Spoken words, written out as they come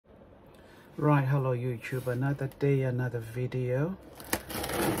Right, hello YouTube, another day, another video.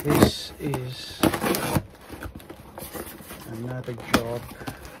 This is another job,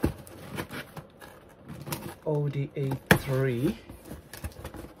 Audi A3.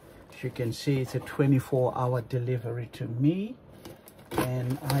 As you can see, it's a 24-hour delivery to me,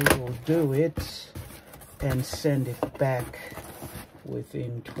 and I will do it and send it back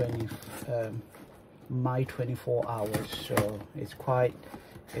within my 24 hours. So it's quite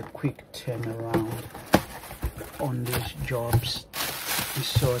a quick turnaround on these jobs.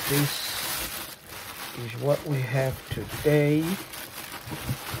 So this is what we have today.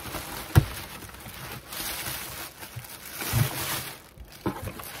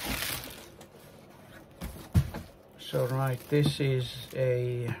 So right, this is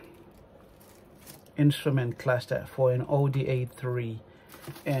a instrument cluster for an Audi A3,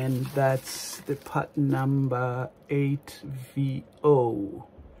 and that's the part number 8VO.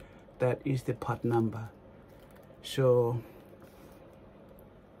 That is the part number. So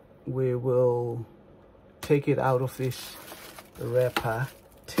we will take it out of this wrapper,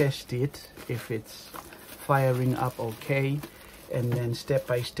 test it if it's firing up okay, and then step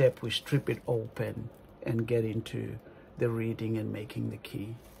by step we strip it open and get into the reading and making the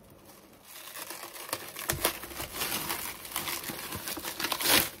key.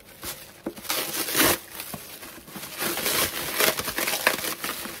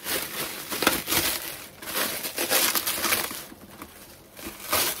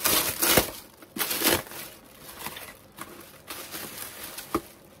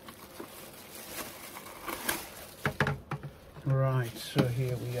 Right, so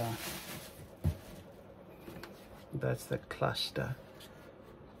here we are. That's the cluster.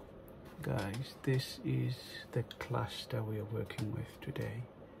 Guys, this is the cluster we are working with today.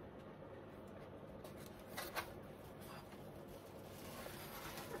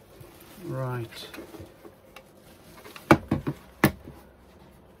 Right.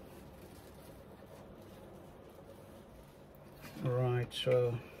 Right,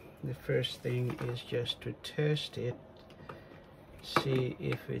 so the first thing is just to test it, see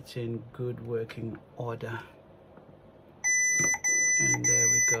if it's in good working order. And there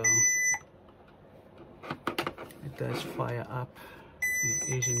we go. It does fire up. It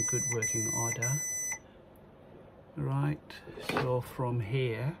is in good working order. Right, so from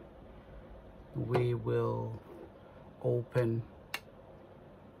here we will open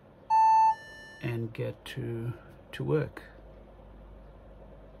and get to work.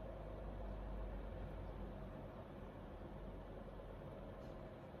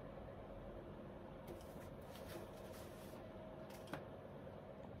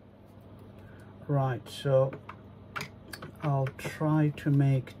 Right, so I'll try to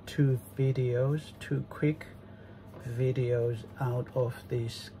make two quick videos out of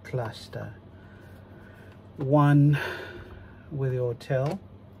this cluster. One with the hotel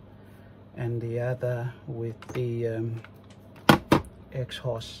and the other with the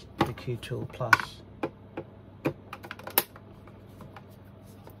exhaust, the Key Tool Plus.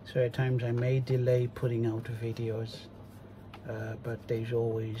 So at times I may delay putting out videos, but there's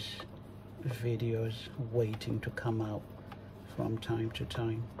always videos waiting to come out from time to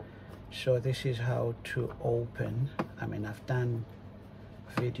time. So this is how to open. I mean, I've done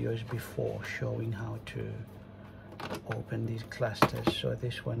videos before showing how to open these clusters. So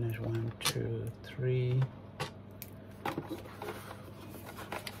this one is 1, 2, 3.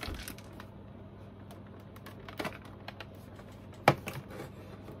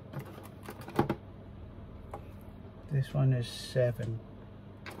 This one is 7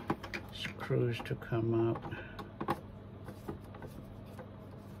 screws to come out.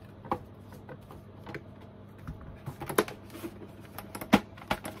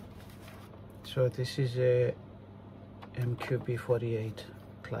 So this is a MQB48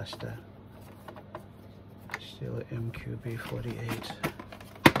 cluster. Still MQB48.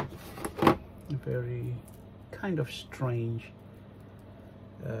 Very kind of strange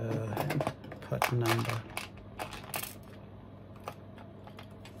part number.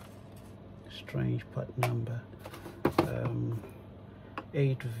 Strange part number.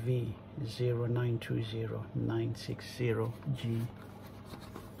 8V0920960G.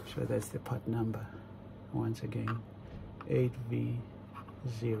 So that's the part number. Once again,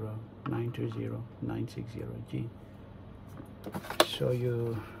 8V0920960G. So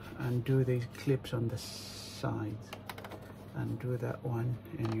you undo these clips on the sides, undo that one,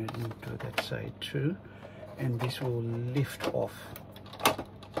 and you undo that side too, and this will lift off.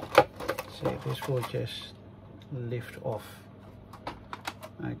 So this will just lift off.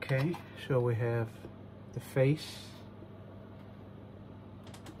 Okay, so we have the face.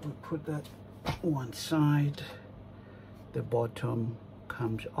 We'll put that one side, the bottom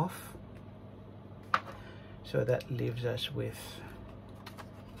comes off, so that leaves us with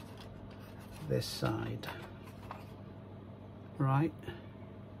this side, right?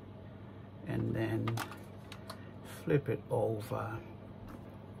 And then flip it over.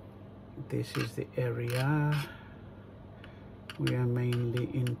 This is the area we are mainly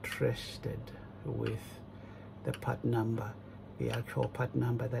interested with, the part number, the actual part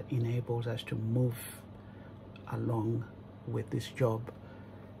number that enables us to move along with this job.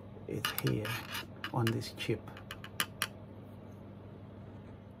 It's here on this chip.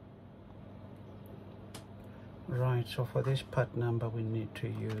 Right, so for this part number we need to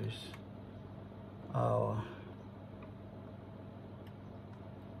use our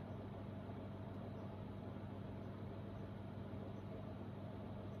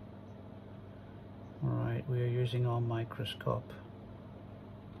we are using our microscope.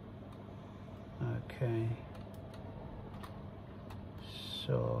 Okay,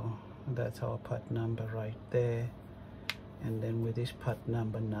 so that's our part number right there, and then with this part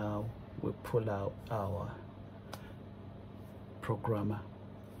number now we pull out our programmer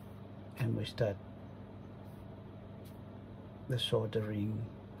and we start the soldering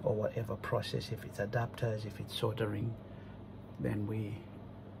or whatever process. If it's adapters, if it's soldering, then we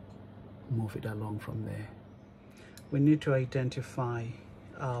move it along from there. We need to identify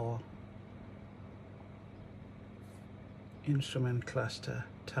our instrument cluster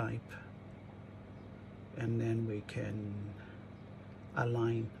type, and then we can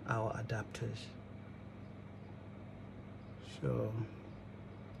align our adapters. So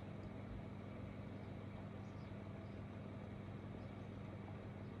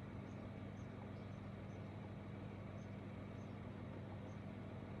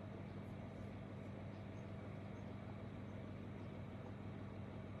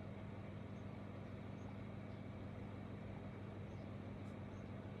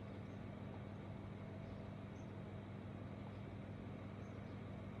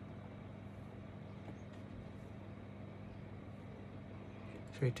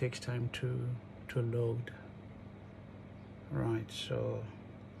it takes time to load. Right, so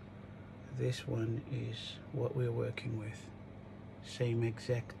this one is what we're working with. Same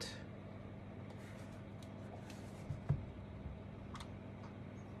exact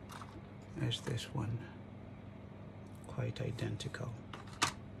as this one, quite identical.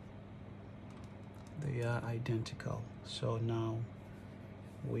 They are identical. So now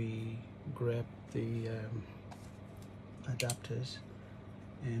we grab the adapters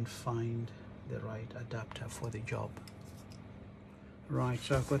and find the right adapter for the job. Right,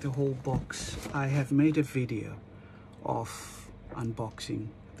 so I've got the whole box. I have made a video of unboxing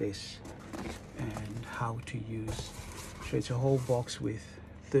this and how to use. So it's a whole box with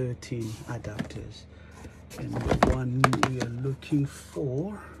 13 adapters, and the one we are looking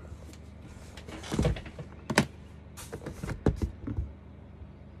for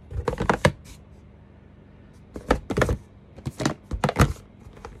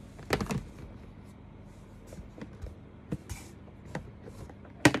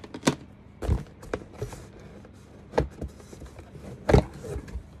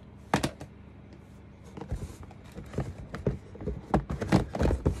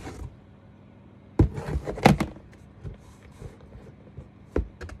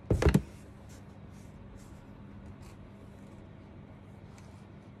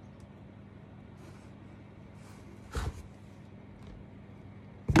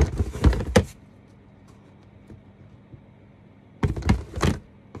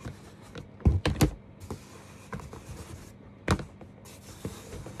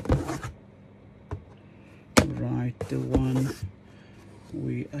the one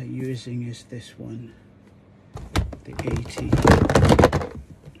we are using is this one, the 80.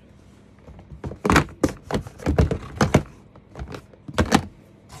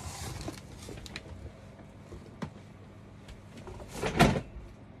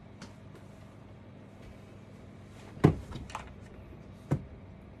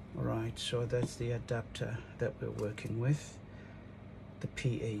 Right, so that's the adapter that we're working with, the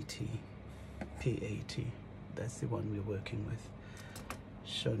P80. That's the one we're working with.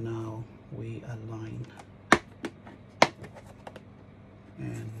 So now we align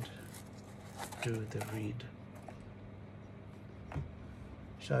and do the read.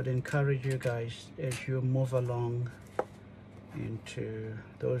 So I'd encourage you guys, as you move along into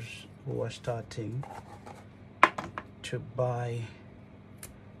those who are starting, to buy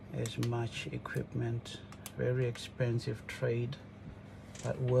as much equipment. Very expensive trade,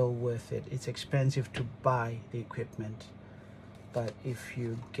 but well worth it. It's expensive to buy the equipment, But if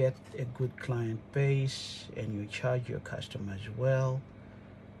you get a good client base and you charge your customers well,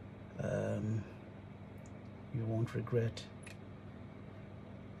 you won't regret.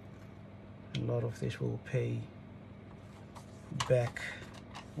 A lot of this will pay back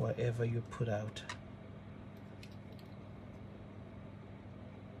whatever you put out.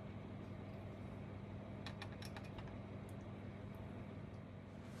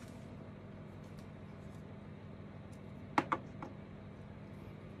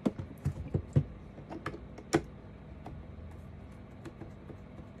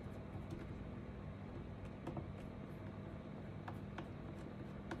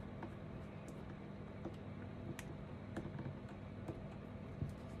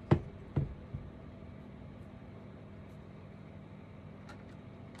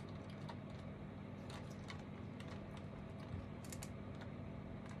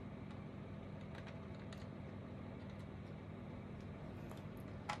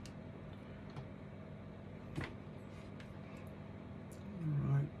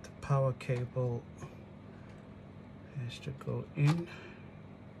 Power cable has to go in.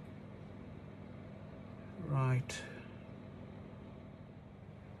 Right,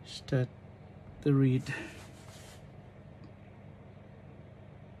 start the read.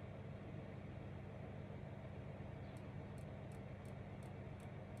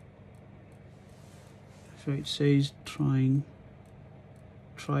 So it says try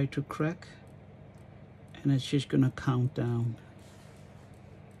to crack, and it's just gonna count down.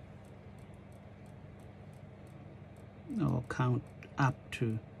 Or count up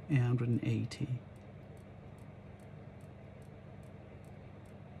to 180.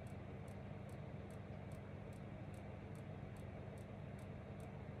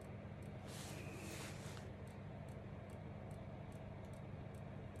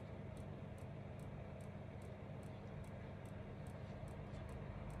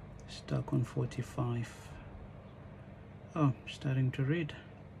 Stuck on 45. Oh, starting to read.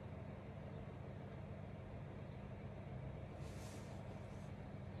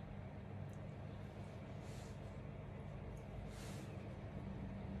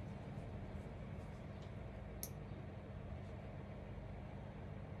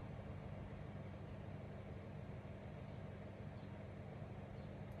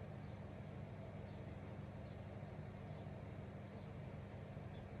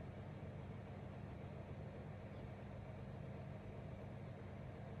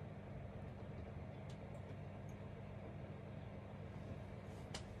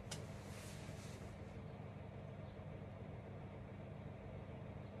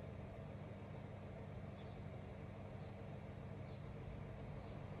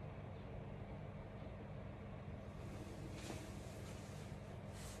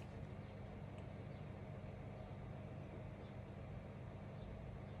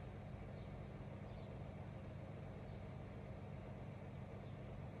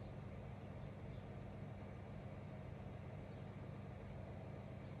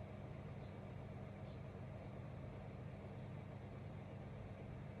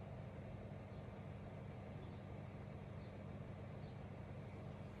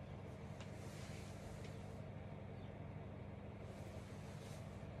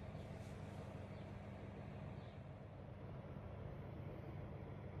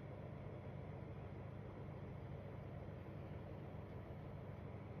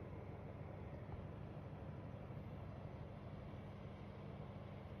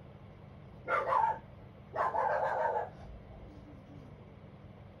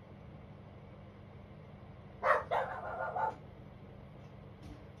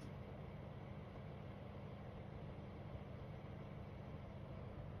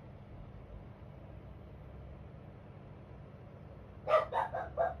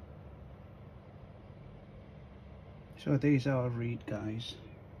 So these are read, guys.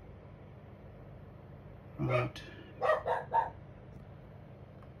 Right.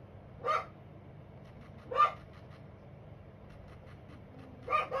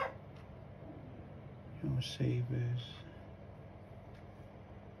 Your savers.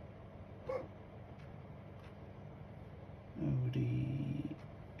 Audi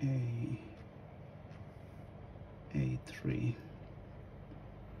A3.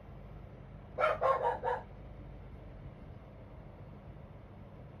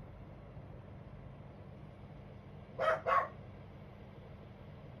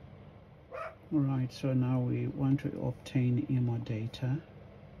 Alright, so now we want to obtain immo data,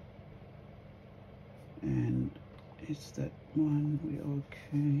 and it's that one. We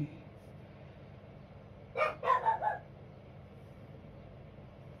okay.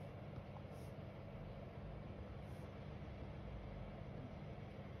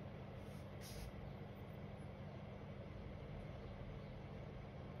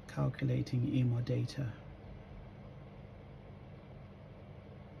 calculating immo data.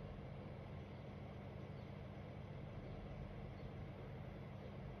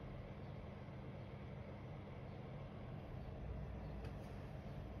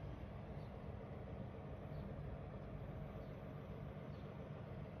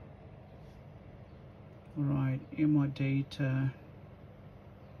 Right, immo data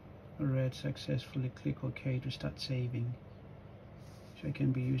read successfully. Click OK to start saving. So it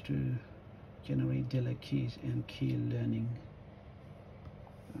can be used to generate dealer keys and key learning.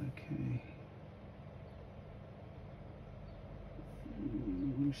 Okay.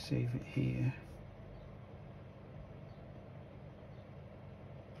 We'll save it here.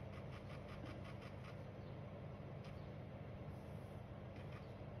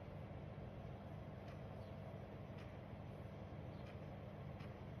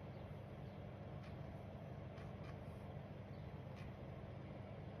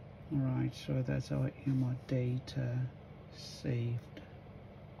 Alright, so that's our immo data saved.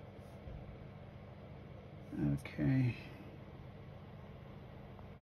 Okay.